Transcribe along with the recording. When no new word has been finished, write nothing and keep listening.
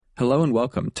Hello and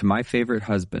welcome to My Favorite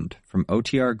Husband from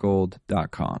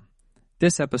OTRGold.com.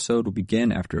 This episode will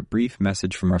begin after a brief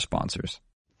message from our sponsors.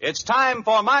 It's time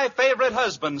for My Favorite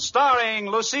Husband, starring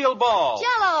Lucille Ball.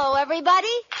 Jell-O, everybody.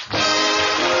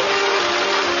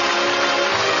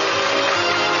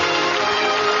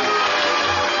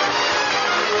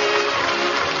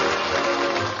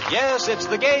 Yes, it's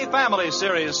the Gay Family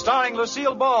series starring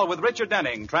Lucille Ball with Richard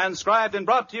Denning, transcribed and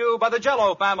brought to you by the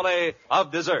Jell-O family of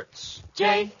desserts.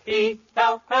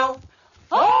 J-E-L-L.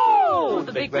 Oh,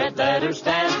 the big red letters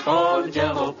stand for the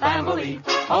Jell-O family.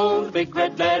 Oh, the big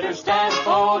red letters stand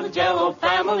for the Jell-O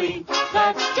family.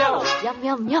 That's Jell-O. Yum,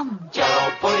 yum, yum.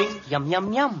 Jell-O pudding. Yum,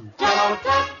 yum, yum.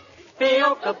 Jell-O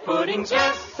tapioca puddings.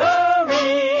 Yes,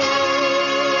 sirree.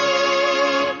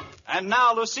 And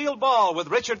now Lucille Ball with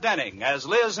Richard Denning as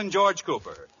Liz and George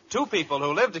Cooper. Two people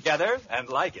who live together and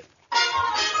like it.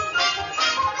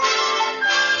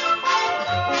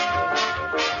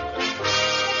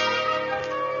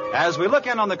 As we look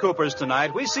in on the Coopers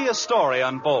tonight, we see a story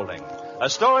unfolding. A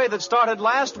story that started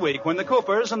last week when the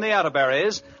Coopers and the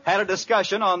Atterberrys had a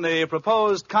discussion on the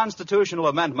proposed constitutional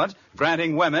amendment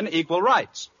granting women equal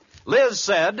rights. Liz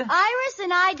said, Iris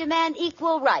and I demand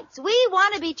equal rights. We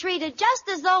want to be treated just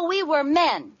as though we were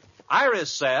men.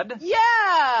 Iris said,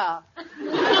 Yeah.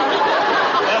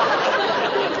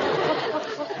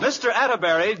 Mr.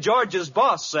 Atterbury, George's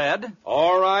boss, said,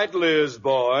 All right, Liz,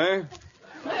 boy.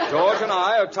 George and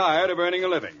I are tired of earning a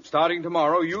living. Starting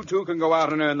tomorrow, you two can go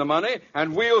out and earn the money,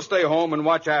 and we'll stay home and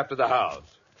watch after the house.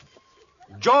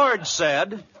 George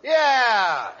said,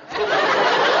 Yeah.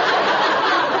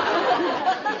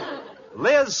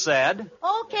 Liz said,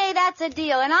 Okay, that's a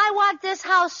deal, and I want this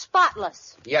house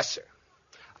spotless. Yes, sir.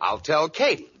 I'll tell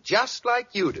Katie, just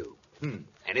like you do.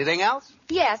 Anything else?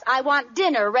 Yes, I want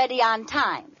dinner ready on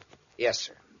time. Yes,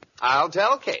 sir. I'll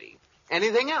tell Katie.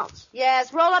 Anything else?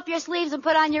 Yes, roll up your sleeves and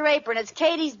put on your apron. It's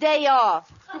Katie's day off.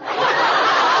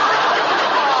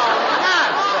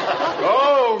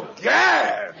 Oh,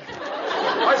 gad!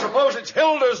 I suppose it's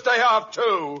Hilda's day off,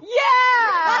 too.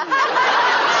 Yeah!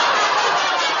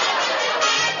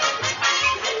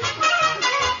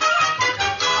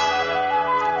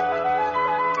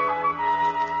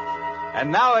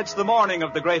 And now it's the morning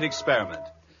of the great experiment.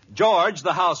 George,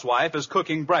 the housewife, is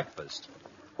cooking breakfast,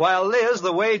 while Liz,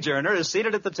 the wage earner, is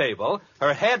seated at the table,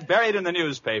 her head buried in the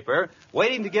newspaper,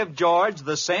 waiting to give George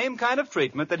the same kind of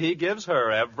treatment that he gives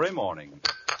her every morning.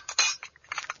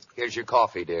 Here's your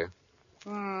coffee, dear.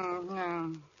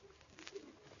 No.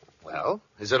 Well,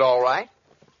 is it all right?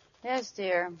 Yes,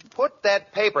 dear. Put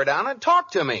that paper down and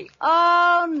talk to me.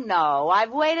 Oh, no.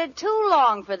 I've waited too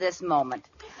long for this moment.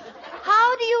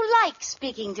 How do you like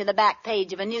speaking to the back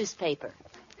page of a newspaper?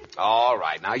 All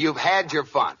right. Now, you've had your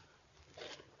fun.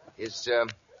 Is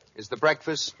the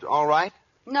breakfast all right?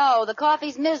 No, the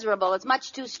coffee's miserable. It's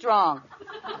much too strong.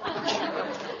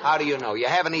 How do you know? You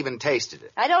haven't even tasted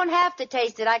it. I don't have to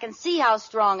taste it. I can see how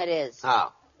strong it is.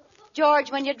 How?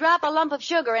 George, when you drop a lump of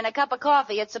sugar in a cup of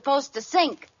coffee, it's supposed to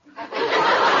sink.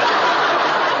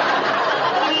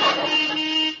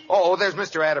 Oh, there's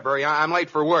Mr. Atterbury. I'm late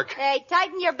for work. Hey,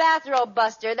 tighten your bathrobe,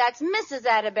 Buster. That's Mrs.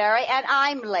 Atterbury, and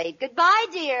I'm late. Goodbye,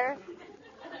 dear.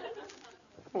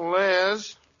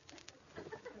 Liz?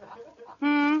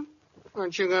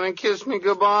 Aren't you going to kiss me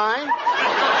goodbye?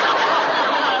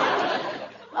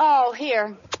 Oh,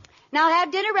 here. Now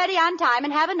have dinner ready on time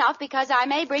and have enough because I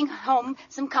may bring home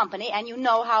some company, and you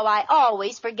know how I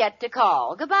always forget to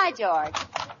call. Goodbye, George.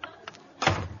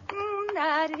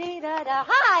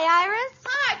 Hi, Iris.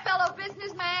 Hi, fellow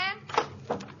businessman.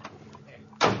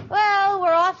 Well,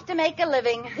 we're off to make a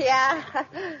living. Yeah.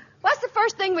 What's the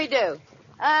first thing we do?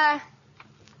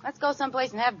 Let's go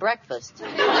someplace and have breakfast.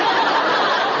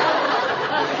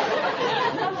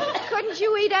 Couldn't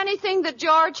you eat anything that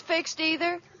George fixed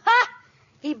either? Ha!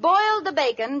 He boiled the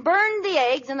bacon, burned the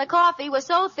eggs, and the coffee was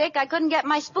so thick I couldn't get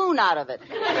my spoon out of it.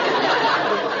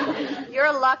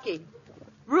 You're lucky.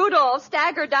 Rudolph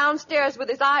staggered downstairs with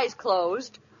his eyes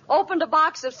closed, opened a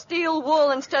box of steel wool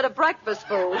instead of breakfast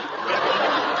food,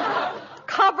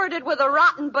 covered it with a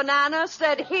rotten banana,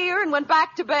 said here, and went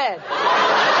back to bed.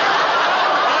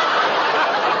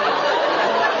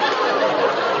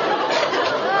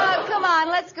 Oh, come on,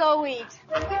 let's go eat.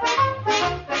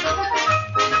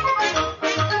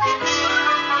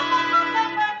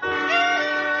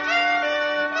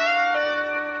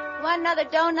 Want another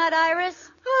donut, Iris?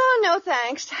 Oh, no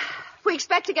thanks. If we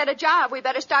expect to get a job, we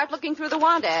better start looking through the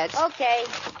want ads. Okay.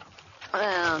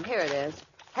 Well, here it is.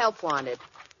 Help wanted.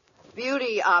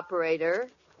 Beauty operator,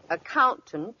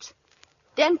 accountant,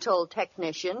 dental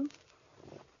technician,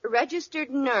 registered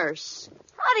nurse.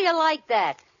 How do you like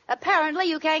that? Apparently,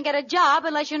 you can't get a job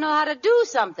unless you know how to do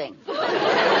something.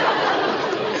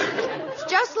 It's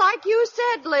just like you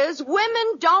said, Liz.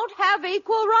 Women don't have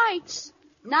equal rights.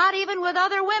 Not even with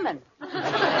other women.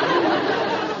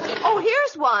 Oh,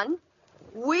 here's one.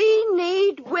 We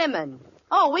need women.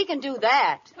 Oh, we can do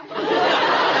that.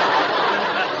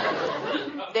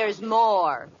 There's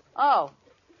more. Oh.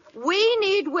 We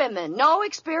need women. No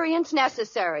experience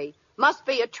necessary. Must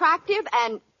be attractive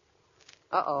and...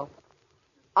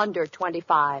 under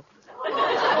 25.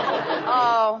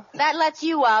 Oh, that lets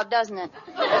you out, doesn't it?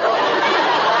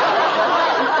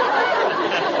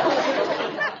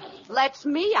 Lets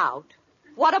me out.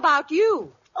 What about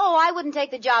you? Oh, I wouldn't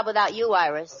take the job without you,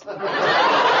 Iris.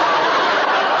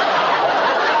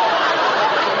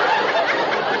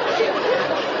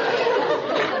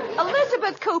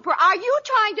 Elizabeth Cooper, are you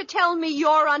trying to tell me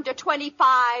you're under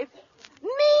 25?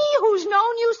 Me, who's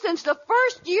known you since the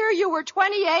first year you were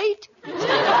 28?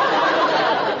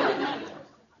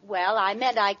 Well, I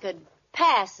meant I could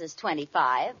pass as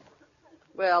 25.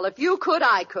 Well, if you could,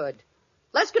 I could.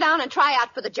 Let's go down and try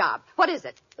out for the job. What is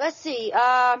it? Let's see,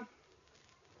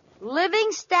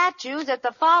 living statues at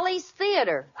the Follies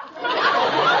Theater.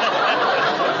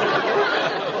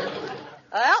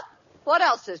 Well, what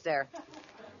else is there?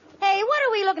 Hey, what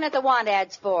are we looking at the want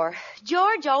ads for?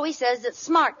 George always says that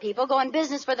smart people go in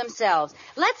business for themselves.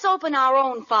 Let's open our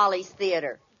own Follies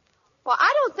Theater. Well,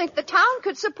 I don't think the town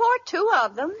could support 2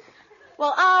 of them.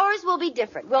 Well, ours will be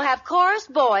different. We'll have chorus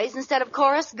boys instead of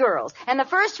chorus girls. And the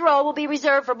first row will be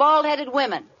reserved for bald-headed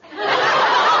women.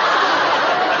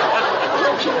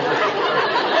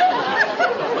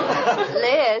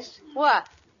 Liz. What?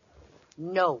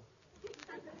 No.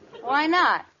 Why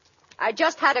not? I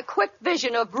just had a quick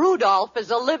vision of Rudolph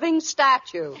as a living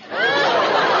statue.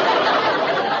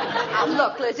 Now,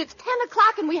 look, Liz, it's 10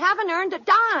 o'clock and we haven't earned a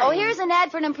dime. Oh, here's an ad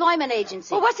for an employment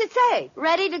agency. Well, what's it say?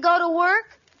 Ready to go to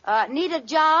work? Need a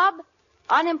job?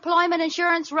 Unemployment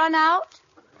insurance run out?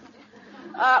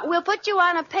 We'll put you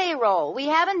on a payroll. We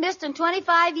haven't missed in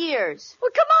 25 years. Well,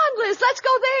 come on, Liz, let's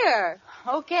go there.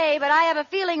 Okay, but I have a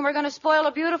feeling we're going to spoil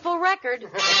a beautiful record.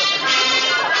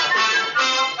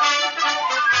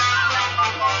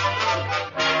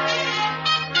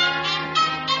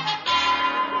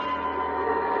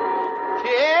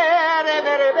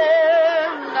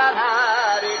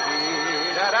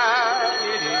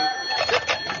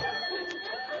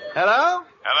 Hello?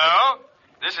 Hello?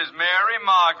 This is Mary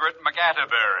Margaret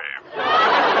McAtterbury.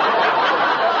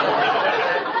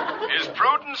 Is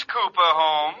Prudence Cooper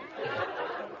home?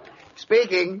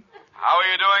 Speaking. How are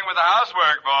you doing with the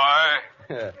housework,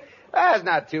 boy? That's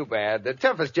not too bad. The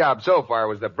toughest job so far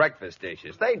was the breakfast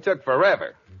dishes. They took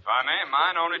forever. Funny,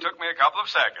 mine only took me a couple of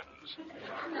seconds.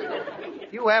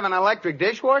 You have an electric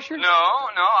dishwasher? No,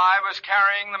 I was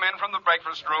carrying them in from the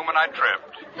breakfast room and I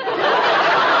tripped.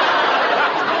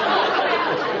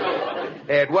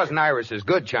 It wasn't Iris's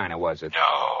good china, was it?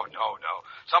 No.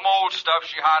 Some old stuff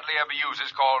she hardly ever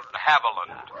uses called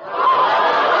Haviland.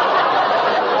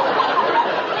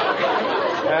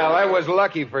 Well, that was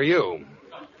lucky for you.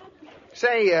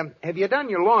 Say, have you done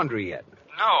your laundry yet?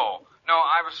 No,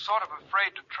 I was sort of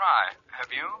afraid to try.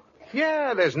 Have you?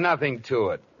 Yeah, there's nothing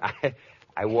to it.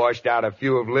 I washed out a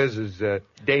few of Liz's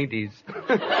dainties.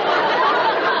 Well,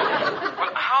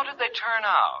 how did they turn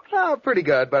out? Oh, pretty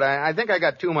good, but I think I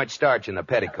got too much starch in the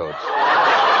petticoats. Oh?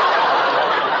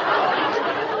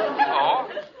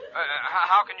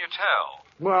 How can you tell?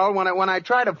 Well, when I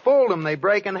try to fold them, they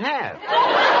break in half.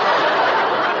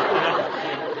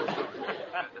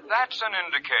 That's an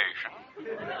indication.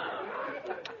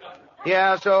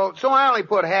 Yeah, so I only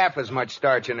put half as much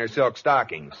starch in her silk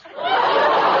stockings.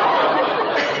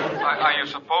 Are you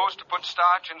supposed to put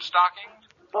starch in stockings?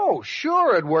 Oh,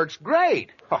 sure, it works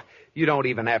great. Oh, you don't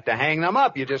even have to hang them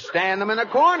up. You just stand them in a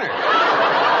corner.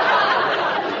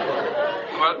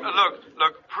 Well,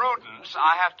 look, Prudence,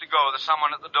 I have to go. There's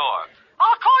someone at the door.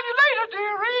 I'll call you later,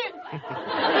 dearie.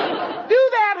 Do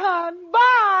that, hon.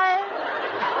 Bye.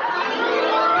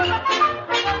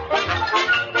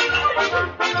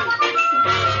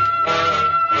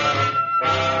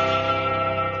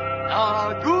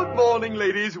 Good morning,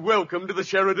 ladies. Welcome to the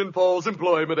Sheridan Falls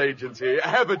Employment Agency.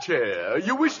 Have a chair.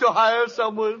 You wish to hire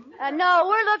someone? No,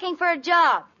 we're looking for a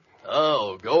job.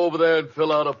 Oh, go over there and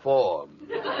fill out a form.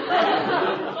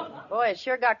 Boy, it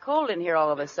sure got cold in here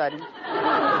all of a sudden.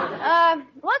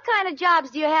 What kind of jobs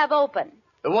do you have open?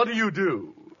 What do you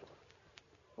do?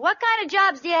 What kind of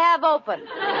jobs do you have open?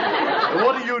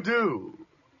 What do you do?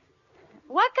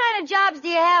 What kind of jobs do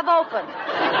you have open?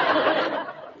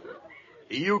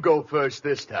 You go first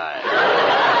this time.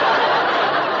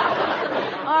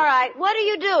 All right, what do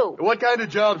you do? What kind of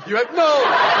jobs do you have? No!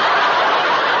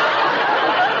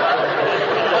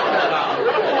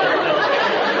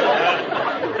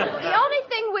 The only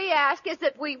thing we ask is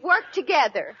that we work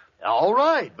together. All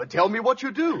right, but tell me what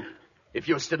you do. If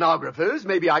you're stenographers,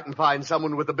 maybe I can find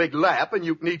someone with a big lap and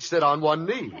you can each sit on one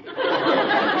knee.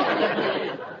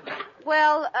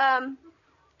 Well,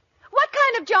 what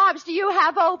kind of jobs do you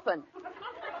have open?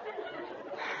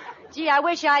 Gee, I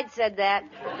wish I'd said that.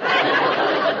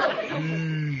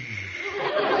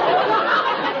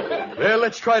 Well,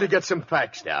 let's try to get some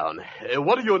facts down.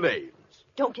 What are your names?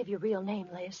 Don't give your real name,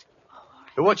 Liz.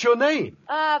 What's your name?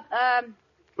 Well,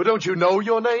 don't you know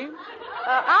your name?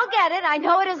 I'll get it. I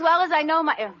know it as well as I know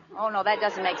my... Oh, no, that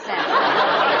doesn't make sense.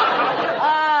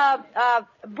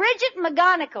 Bridget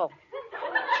McGonigal.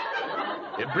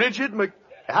 Bridget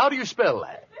How do you spell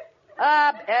that?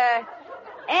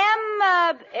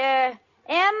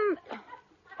 M.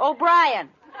 O'Brien.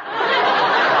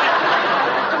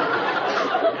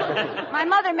 My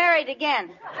mother married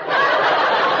again.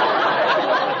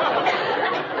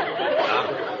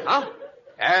 Huh?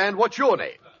 And what's your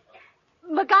name?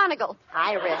 McGonigal.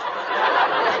 Iris.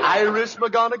 Iris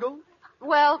McGonigal?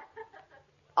 Well,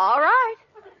 all right.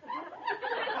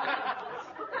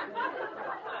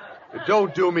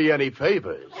 Don't do me any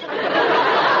favors.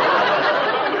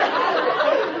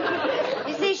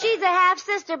 You see, she's a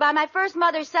half-sister by my first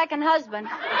mother's second husband.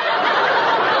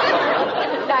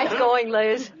 Nice going,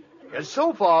 Liz.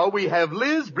 So far, we have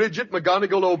Liz Bridget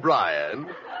McGonigal O'Brien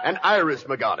and Iris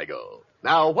McGonigal.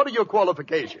 Now, what are your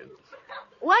qualifications?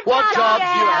 What jobs jobs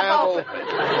do you have open?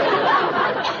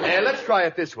 Let's try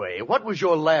it this way. What was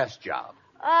your last job?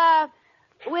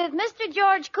 With Mr.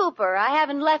 George Cooper. I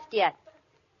haven't left yet.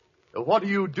 What do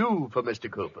you do for Mr.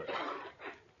 Cooper?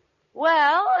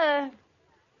 Well,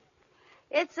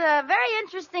 it's a very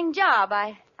interesting job.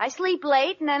 I sleep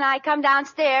late, and then I come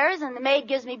downstairs, and the maid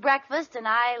gives me breakfast, and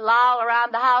I loll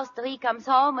around the house till he comes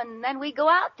home, and then we go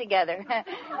out together.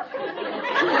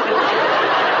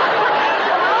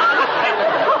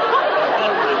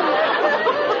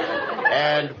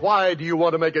 And why do you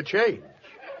want to make a change?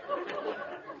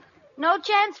 No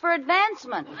chance for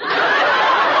advancement.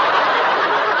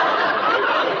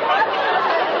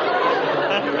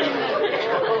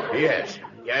 Yes.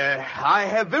 I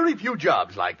have very few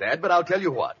jobs like that, but I'll tell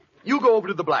you what. You go over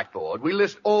to the blackboard. We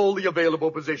list all the available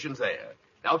positions there.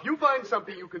 Now, if you find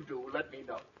something you can do, let me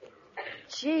know.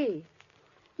 Gee.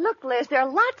 Look, Liz, there are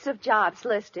lots of jobs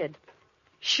listed.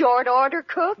 Short order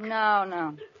cook?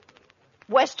 No.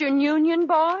 Western Union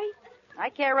boy? I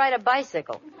can't ride a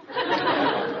bicycle.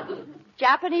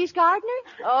 Japanese gardener?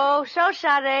 Oh, so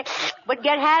sorry, but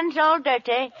get hands all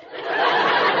dirty.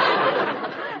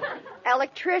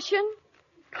 Electrician?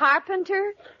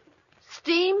 Carpenter?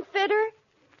 Steam fitter?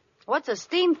 What's a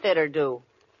steam fitter do?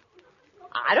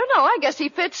 I don't know. I guess he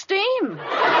fits steam.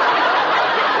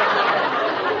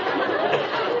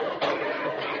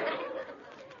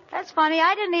 That's funny.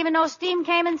 I didn't even know steam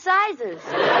came in sizes.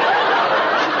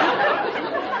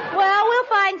 Well, we'll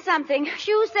find something.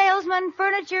 Shoe salesman,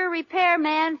 furniture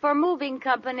repairman for moving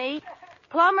company,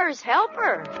 plumber's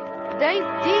helper, deep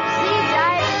sea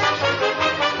diver.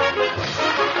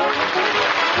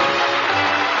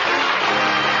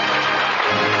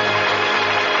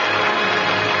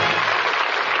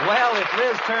 Well, if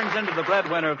Liz turns into the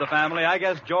breadwinner of the family, I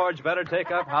guess George better take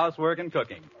up housework and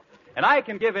cooking. And I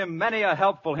can give him many a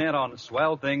helpful hint on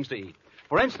swell things to eat.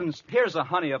 For instance, here's a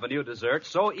honey of a new dessert,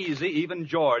 so easy even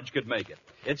George could make it.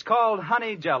 It's called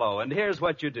Honey Jell-O, and here's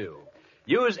what you do.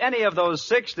 Use any of those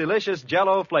 6 delicious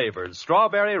Jell-O flavors,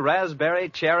 strawberry, raspberry,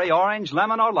 cherry, orange,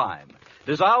 lemon, or lime.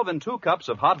 Dissolve in 2 cups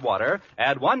of hot water,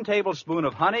 add 1 tablespoon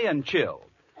of honey, and chill.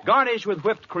 Garnish with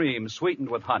whipped cream sweetened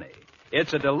with honey.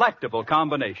 It's a delectable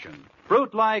combination.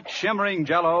 Fruit-like, shimmering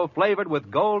Jell-O flavored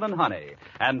with golden honey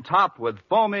and topped with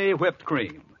foamy whipped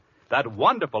cream. That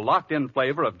wonderful locked-in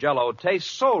flavor of Jell-O tastes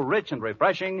so rich and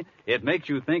refreshing, it makes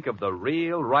you think of the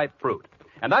real ripe fruit.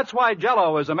 And that's why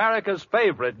Jell-O is America's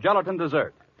favorite gelatin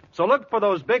dessert. So look for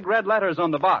those big red letters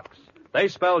on the box. They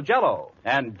spell Jell-O,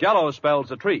 and Jell-O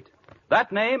spells a treat.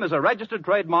 That name is a registered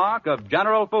trademark of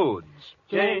General Foods.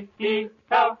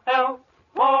 Jell-O.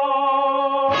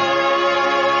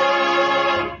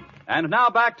 And now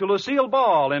back to Lucille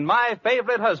Ball in My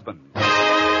Favorite Husband.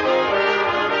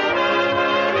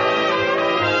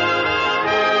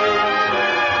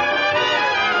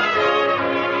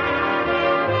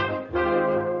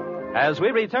 As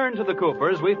we return to the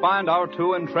Coopers, we find our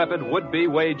 2 intrepid would-be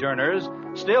wage earners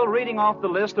still reading off the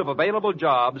list of available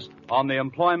jobs on the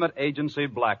employment agency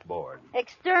blackboard.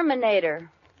 Exterminator.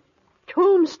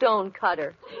 Tombstone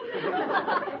cutter.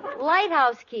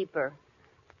 Lighthouse keeper.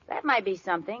 That might be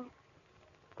something.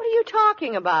 What are you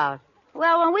talking about?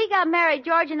 Well, when we got married,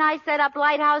 George and I set up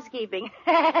light housekeeping.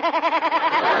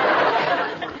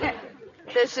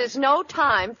 This is no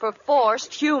time for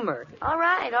forced humor. All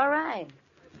right.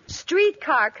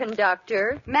 Streetcar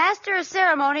conductor. Master of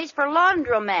ceremonies for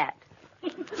laundromat.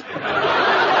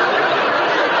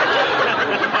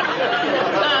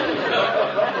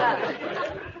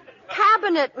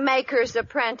 Cabinet maker's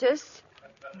apprentice.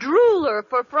 Drooler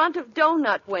for front of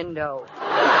donut window.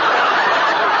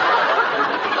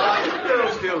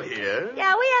 You're still here?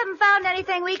 Yeah, we haven't found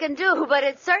anything we can do, but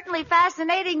it's certainly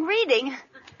fascinating reading.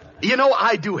 You know,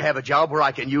 I do have a job where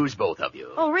I can use both of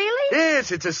you. Oh, really?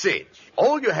 Yes, it's a cinch.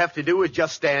 All you have to do is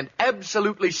just stand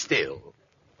absolutely still.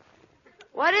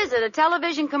 What is it, a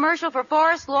television commercial for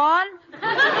Forest Lawn?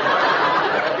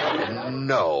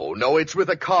 No, it's with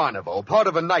a carnival, part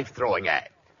of a knife-throwing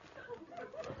act.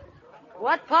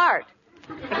 What part?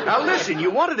 Now listen, you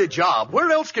wanted a job.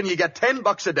 Where else can you get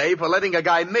 $10 a day for letting a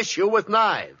guy miss you with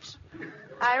knives?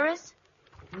 Iris?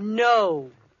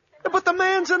 No. But the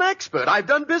man's an expert. I've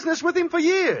done business with him for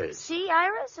years. See,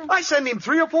 Iris? I send him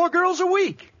 3 or 4 girls a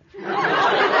week. Come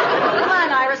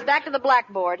on, Iris, back to the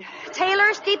blackboard.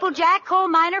 Tailor, steeplejack, coal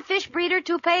miner, fish breeder,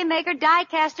 toupee maker, die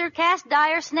caster, cast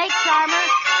dyer, snake charmer.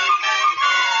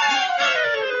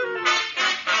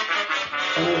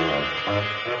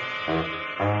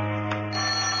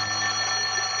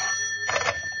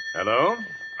 Hello?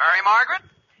 Mary Margaret?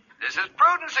 This is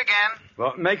Prudence again.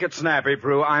 Well, make it snappy,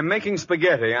 Prue. I'm making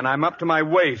spaghetti, and I'm up to my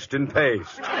waist in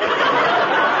paste. Do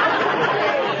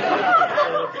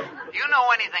you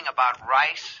know anything about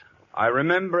rice? I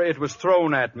remember it was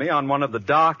thrown at me on one of the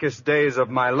darkest days of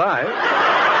my life. No,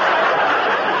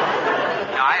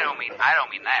 I don't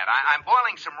mean that. I'm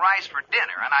boiling some rice for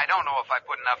dinner, and I don't know if I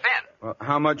put enough in. Well,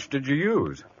 how much did you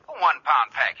use? A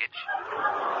 1-pound package.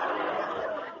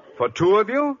 For 2 of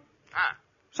you? Huh.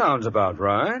 Sounds about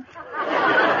right. Yeah,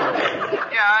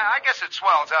 I guess it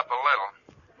swells up a little.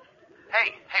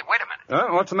 Hey, wait a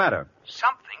minute. What's the matter?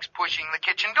 Something's pushing the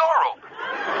kitchen door open.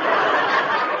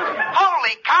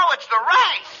 Holy cow, it's the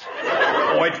rice!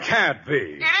 Oh, it can't be.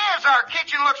 It is. Our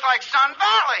kitchen looks like Sun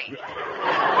Valley.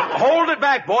 Hold it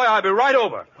back, boy. I'll be right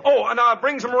over. Oh, and I'll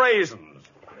bring some raisins.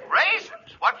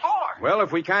 Raisins? What for? Well,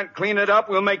 if we can't clean it up,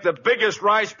 we'll make the biggest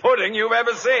rice pudding you've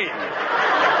ever seen.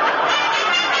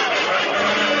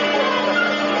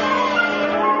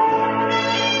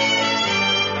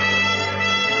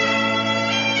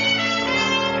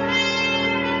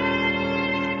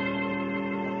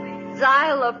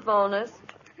 Xylophonist,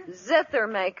 zither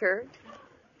maker,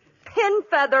 pin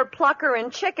feather plucker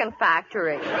and chicken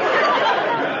factory.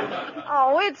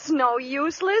 Oh, it's no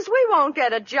use, Liz. We won't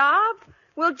get a job.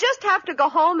 We'll just have to go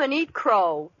home and eat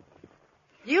crow.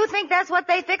 You think that's what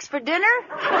they fix for dinner?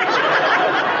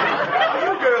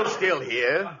 You girls still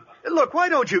here? Look, why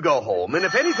don't you go home, and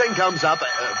if anything comes up...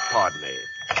 pardon me.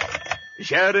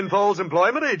 Sheridan Falls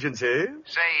Employment Agency.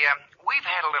 Say, we've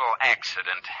had a little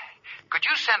accident. Could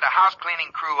you send a house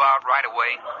cleaning crew out right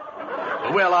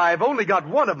away? Well, I've only got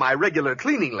one of my regular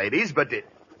cleaning ladies, but...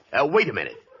 wait a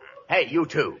minute. Hey, you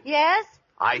two. Yes?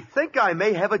 I think I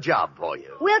may have a job for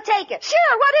you. We'll take it.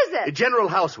 Sure, what is it? General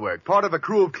housework, part of a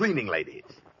crew of cleaning ladies.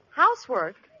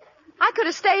 Housework? I could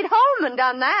have stayed home and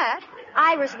done that.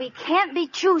 Iris, we can't be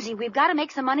choosy. We've got to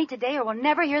make some money today or we'll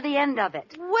never hear the end of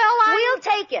it. We'll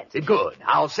take it. Good.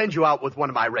 I'll send you out with one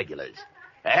of my regulars.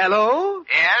 Hello?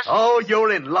 Yes? Oh,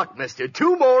 you're in luck, mister.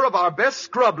 2 more of our best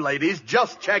scrub ladies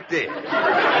just checked in. Good.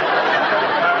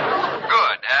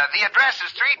 The address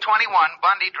is 321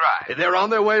 Bundy Drive. They're on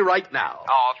their way right now.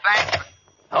 Oh, thanks.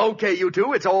 Okay, you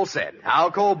two, it's all set. I'll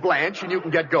call Blanche and you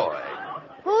can get going.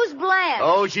 Who's Blanche?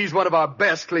 Oh, she's one of our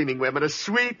best cleaning women, a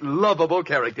sweet, lovable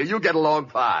character. You'll get along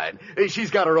fine. She's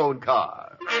got her own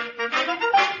car.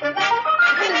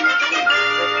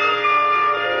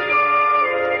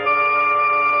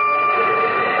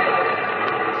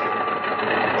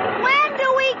 When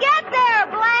do we get there,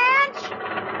 Blanche?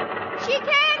 She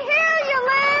can't hear you,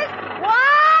 Liz.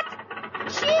 What?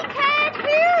 She can't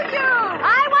hear you.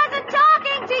 I wasn't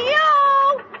talking to you.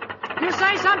 You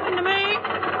say something to me?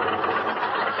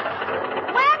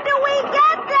 When do we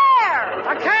get there?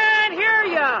 I can't hear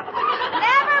you.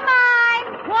 Never mind.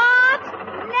 What?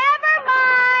 Never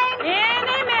mind.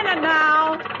 Any minute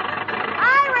now.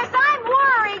 Iris, I'm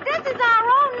worried. This is our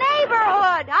own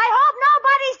neighborhood. I hope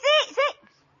nobody sees.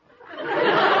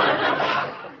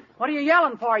 What are you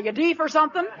yelling for? You deaf or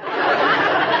something?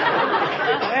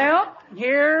 Well,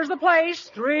 here Here's the place,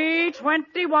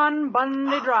 321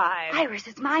 Bundy Drive. Iris,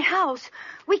 it's my house.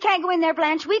 We can't go in there,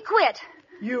 Blanche. We quit.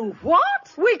 You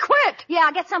what? We quit.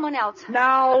 Yeah, get someone else.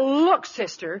 Now, look,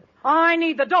 sister. I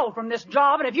need the dough from this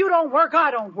job, and if you don't work, I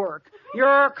don't work.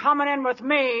 You're coming in with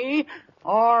me,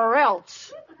 or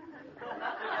else.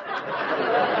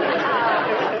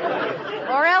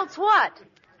 Or else what?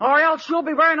 Or else you'll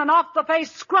be wearing an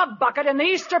off-the-face scrub bucket in the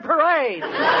Easter parade.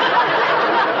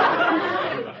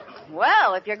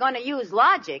 Well, if you're going to use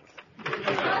logic.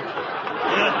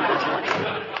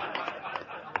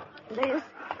 Liz,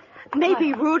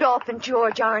 maybe Rudolph and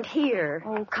George aren't here.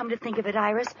 Oh, come to think of it,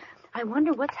 Iris, I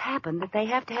wonder what's happened that they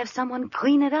have to have someone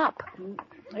clean it up.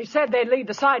 They said they'd leave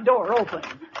the side door open.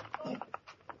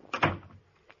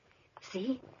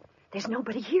 See? There's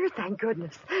nobody here, thank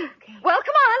goodness. Okay. Well,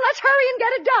 come on, let's hurry and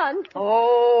get it done.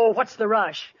 Oh, what's the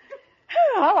rush?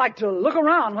 I like to look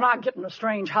around when I get in a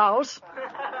strange house.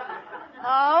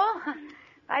 Oh,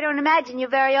 I don't imagine you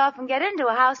very often get into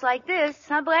a house like this,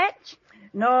 huh, Blanche?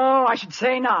 No, I should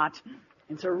say not.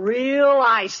 It's a real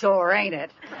eyesore, ain't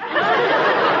it?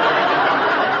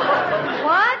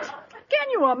 What? Can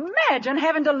you imagine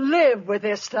having to live with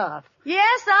this stuff?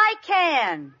 Yes, I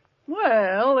can.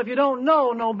 Well, if you don't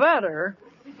know no better.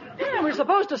 Yeah, we're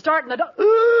supposed to start in the...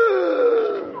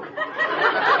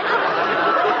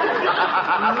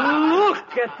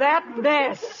 Look at that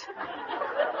mess.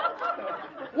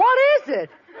 What is it?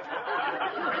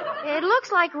 It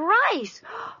looks like rice.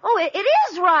 Oh, it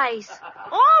is rice.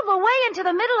 All the way into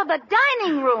the middle of the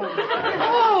dining room.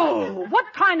 Oh, what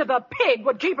kind of a pig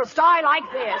would keep a sty like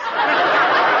this?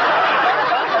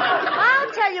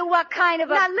 I'll tell you what kind of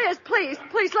a... Now, Liz, please,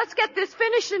 let's get this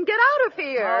finished and get out of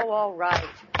here. Oh, all right.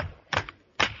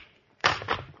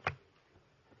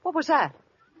 What was that?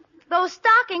 Those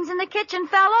stockings in the kitchen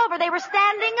fell over. They were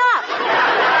standing up.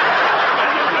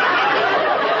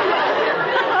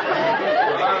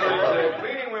 The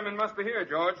cleaning women must be here,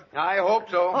 George. I hope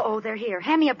so. Uh-oh, they're here.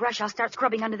 Hand me a brush. I'll start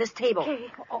scrubbing under this table. Okay.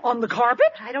 On the carpet?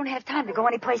 I don't have time to go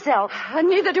anyplace else.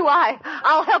 Neither do I.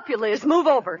 I'll help you, Liz. Move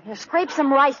over. Here, scrape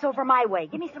some rice over my way.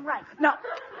 Give me some rice.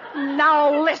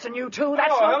 Now listen, you two.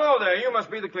 That's Hello there. You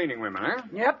must be the cleaning women, huh?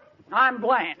 Yep, I'm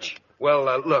Blanche.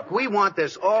 Well, look, we want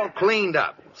this all cleaned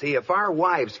up. See, if our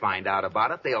wives find out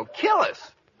about it, they'll kill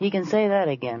us. You can say that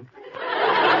again.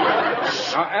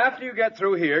 Now, after you get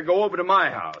through here, go over to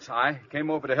my house. I came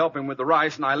over to help him with the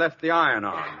rice, and I left the iron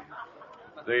on.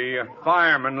 The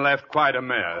fireman left quite a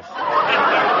mess.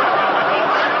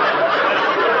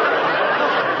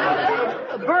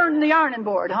 Burn the ironing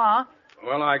board, huh?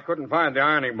 Well, I couldn't find the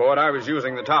ironing board. I was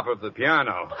using the top of the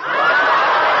piano.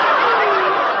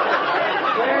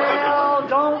 Well,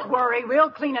 don't worry. We'll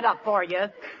clean it up for you.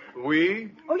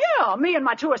 We? Oh, yeah, me and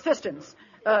my two assistants.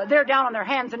 They're down on their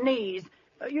hands and knees.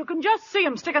 You can just see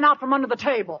them sticking out from under the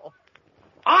table.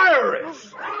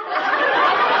 Iris!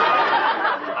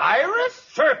 Iris?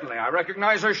 Certainly. I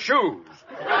recognize her shoes.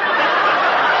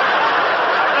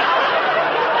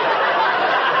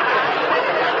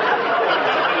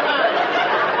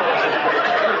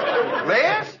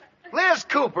 Liz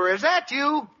Cooper, is that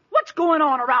you? What's going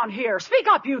on around here? Speak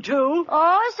up, you two.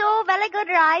 Oh, so very good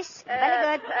rice.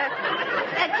 Very good.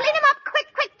 Clean him up. Quick,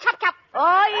 chop, chop.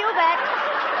 Oh, you bet.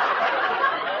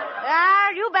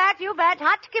 You bet.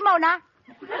 Hot kimono.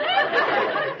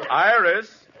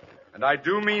 Iris, and I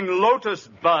do mean lotus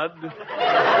bud.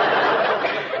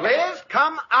 Liz,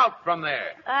 come out from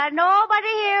there. Nobody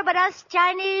here but us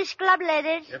Chinese club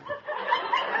ladies. Yep.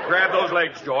 Grab those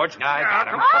legs, George. I got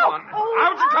him. Come on.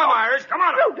 Out you come, Iris. Come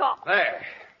on. Rudolph. There.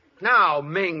 Now,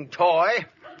 Ming Toy,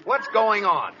 what's going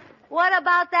on? What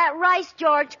about that rice,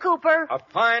 George Cooper? A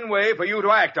fine way for you to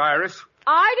act, Iris.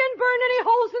 I didn't burn any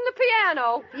holes in the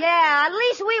piano. Yeah, at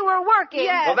least we were working.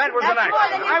 Yes. Well, that was an That's more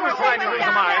accident. than you I was were trying to do doing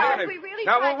some down ironing. there. We really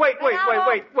Now, tried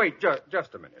wait.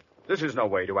 Just a minute. This is no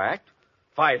way to act.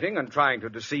 Fighting and trying to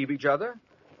deceive each other.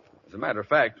 As a matter of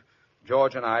fact,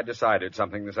 George and I decided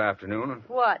something this afternoon.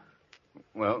 What?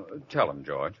 Well, tell him,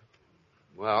 George.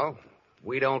 Well,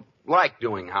 we don't like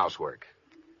doing housework.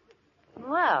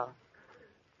 Well,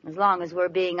 as long as we're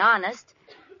being honest,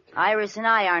 Iris and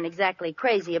I aren't exactly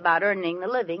crazy about earning the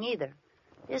living either.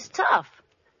 It's tough.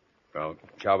 Well,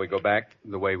 shall we go back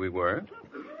the way we were?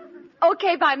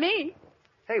 Okay by me.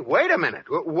 Hey, wait a minute.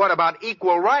 What about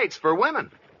equal rights for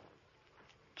women?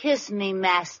 Kiss me,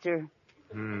 master.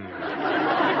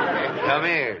 Come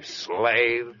here,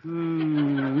 slave.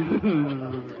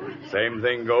 Same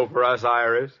thing go for us,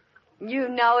 Iris. You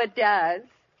know it does.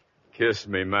 Kiss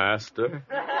me, master.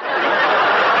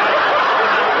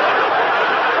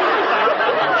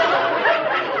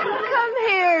 Come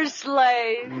here,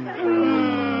 slave.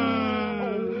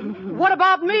 What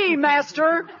about me,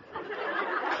 master?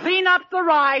 Clean up the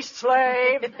rice,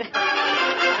 slave.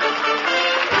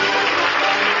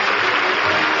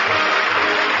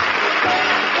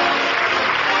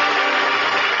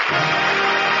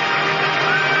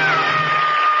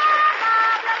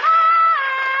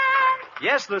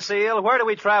 Yes, Lucille, where do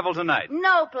we travel tonight?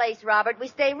 No place, Robert. We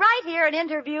stay right here and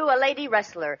interview a lady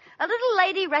wrestler. A little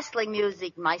lady wrestling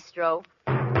music, maestro.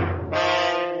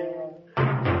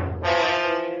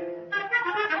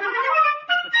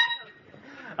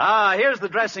 Here's the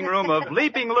dressing room of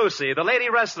Leaping Lucy, the lady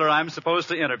wrestler I'm supposed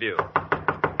to interview.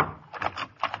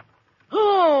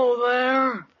 Hello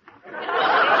there.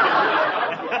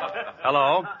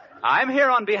 Hello. I'm here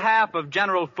on behalf of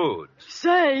General Foods.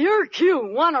 Say, you're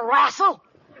cute. Wanna wrestle?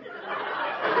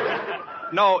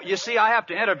 No, you see, I have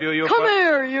to interview you. Come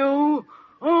here, you.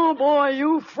 Oh, boy,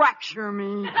 you fracture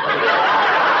me.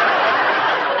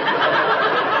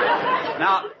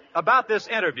 Now, about this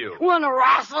interview. Wanna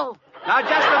wrestle? Now,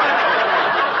 just a minute.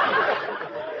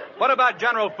 What about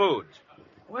General Foods?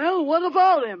 Well, what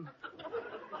about him?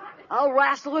 I'll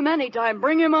wrestle him anytime.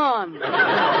 Bring him on. No,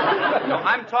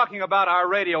 I'm talking about our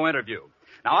radio interview.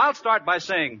 Now, I'll start by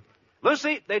saying,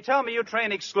 Lucy, they tell me you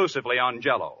train exclusively on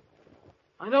Jell-O.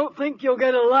 I don't think you'll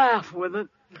get a laugh with it.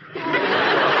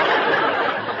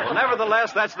 Well,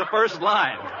 nevertheless, that's the first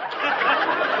line.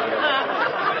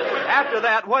 After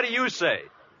that, what do you say?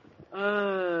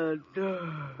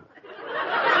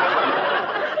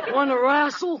 Wanna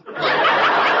wrestle?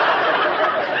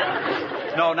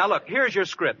 No, now look, here's your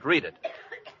script. Read it.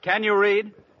 Can you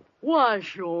read? Why,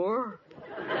 sure.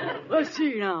 Let's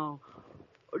see now.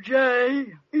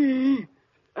 J-E-L-L-O.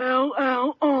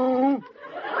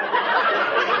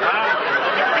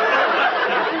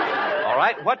 All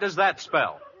right, what does that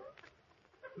spell?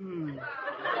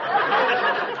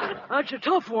 That's a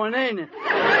tough one, ain't it?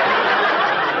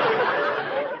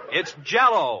 It's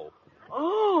Jell-O.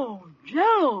 Oh,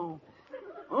 Jell-O.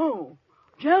 Oh,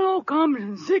 Jell-O comes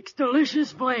in 6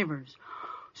 delicious flavors.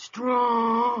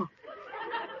 Straw.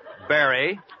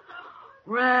 Berry.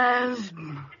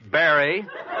 Raspberry.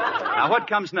 Now, what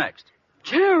comes next?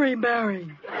 Cherry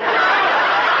berry.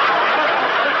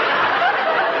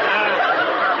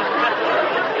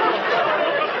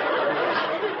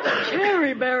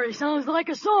 Cherry berry sounds like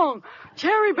a song.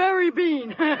 Cherry berry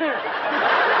bean.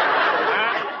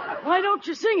 Why don't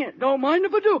you sing it? Don't mind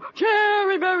if I do.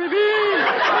 Cherry berry bean.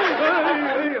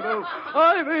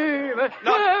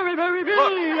 Cherry berry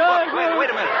bean. Look, wait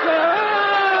a minute.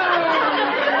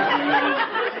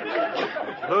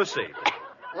 Lucy.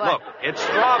 What? Look, it's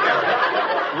strawberry,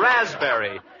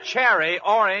 raspberry, cherry,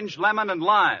 orange, lemon, and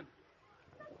lime.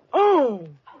 Oh.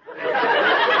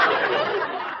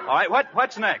 All right,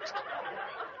 what's next?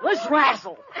 Let's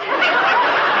wrestle.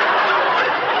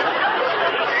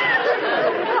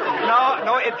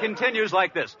 No, it continues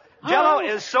like this. Jell-O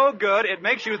is so good, it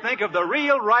makes you think of the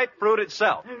real ripe fruit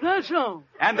itself. Is that so?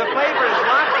 And the flavor is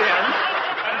locked in.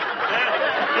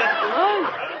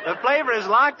 The flavor is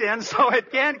locked in, so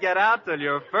it can't get out till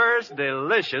your first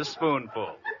delicious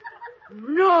spoonful.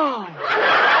 No.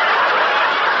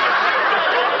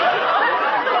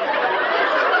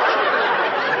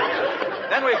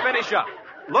 Then we finish up.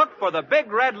 Look for the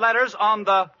big red letters on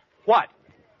the what?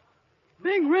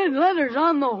 Big red letters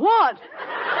on the what?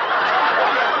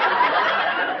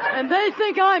 And they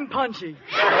think I'm punchy.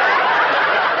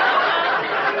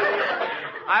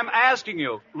 I'm asking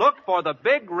you, look for the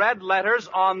big red letters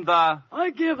on the...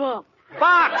 I give up.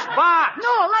 Box!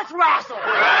 No, let's wrestle.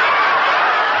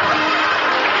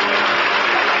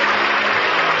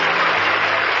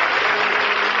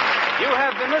 You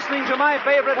have been listening to My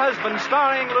Favorite Husband,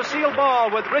 starring Lucille Ball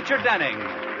with Richard Denning.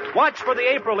 Watch for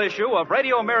the April issue of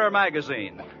Radio Mirror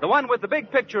magazine, the one with the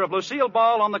big picture of Lucille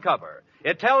Ball on the cover.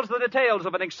 It tells the details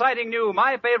of an exciting new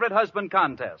My Favorite Husband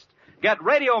contest. Get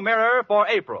Radio Mirror for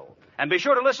April. And be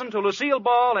sure to listen to Lucille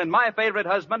Ball and My Favorite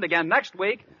Husband again next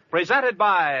week, presented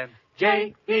by...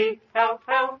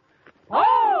 J-E-L-L.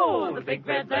 Oh, the big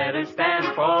red letters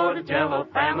stand for the Jell-O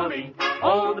family.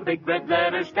 Oh, the big red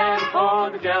letters stand for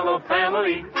the Jell-O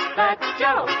family. That's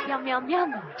Jell-O. Yum, yum,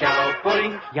 yum. Jell-O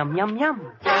pudding. Yum, yum,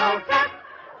 yum. Jell-O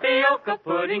tapioca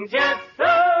pudding, yes,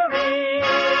 sirree.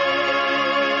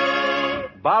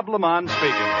 Bob Lamont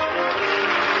speaking.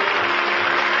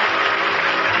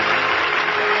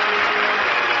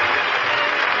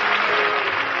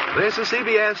 This is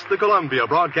CBS, the Columbia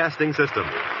Broadcasting System.